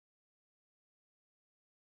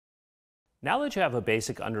Now that you have a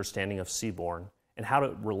basic understanding of Seaborn and how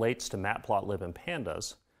it relates to matplotlib and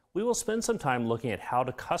pandas, we will spend some time looking at how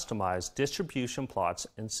to customize distribution plots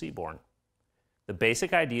in Seaborn. The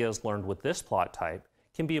basic ideas learned with this plot type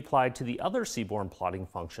can be applied to the other Seaborn plotting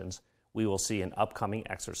functions we will see in upcoming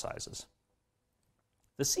exercises.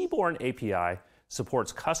 The Seaborn API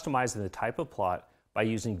supports customizing the type of plot by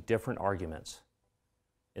using different arguments.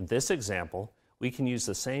 In this example, we can use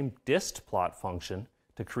the same distplot function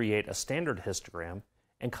to create a standard histogram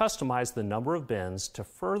and customize the number of bins to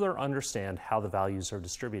further understand how the values are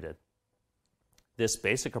distributed. This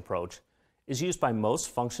basic approach is used by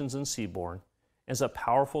most functions in Seaborn and is a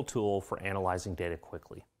powerful tool for analyzing data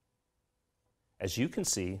quickly. As you can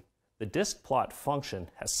see, the distplot function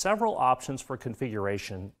has several options for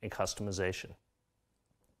configuration and customization.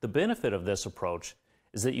 The benefit of this approach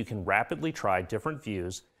is that you can rapidly try different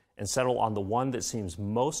views and settle on the one that seems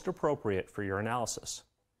most appropriate for your analysis.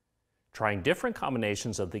 Trying different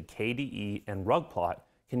combinations of the KDE and rugplot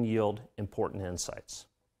can yield important insights.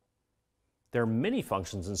 There are many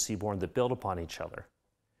functions in Seaborn that build upon each other.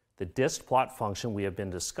 The distplot function we have been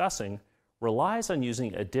discussing relies on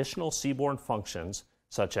using additional Seaborn functions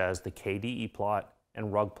such as the KDE plot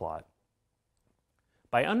and rugplot.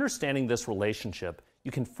 By understanding this relationship,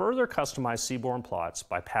 you can further customize Seaborn plots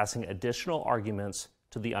by passing additional arguments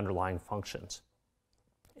to the underlying functions.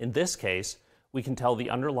 In this case, we can tell the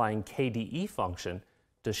underlying KDE function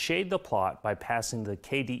to shade the plot by passing the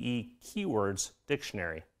KDE keywords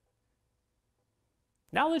dictionary.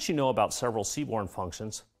 Now that you know about several Seaborn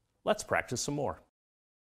functions, let's practice some more.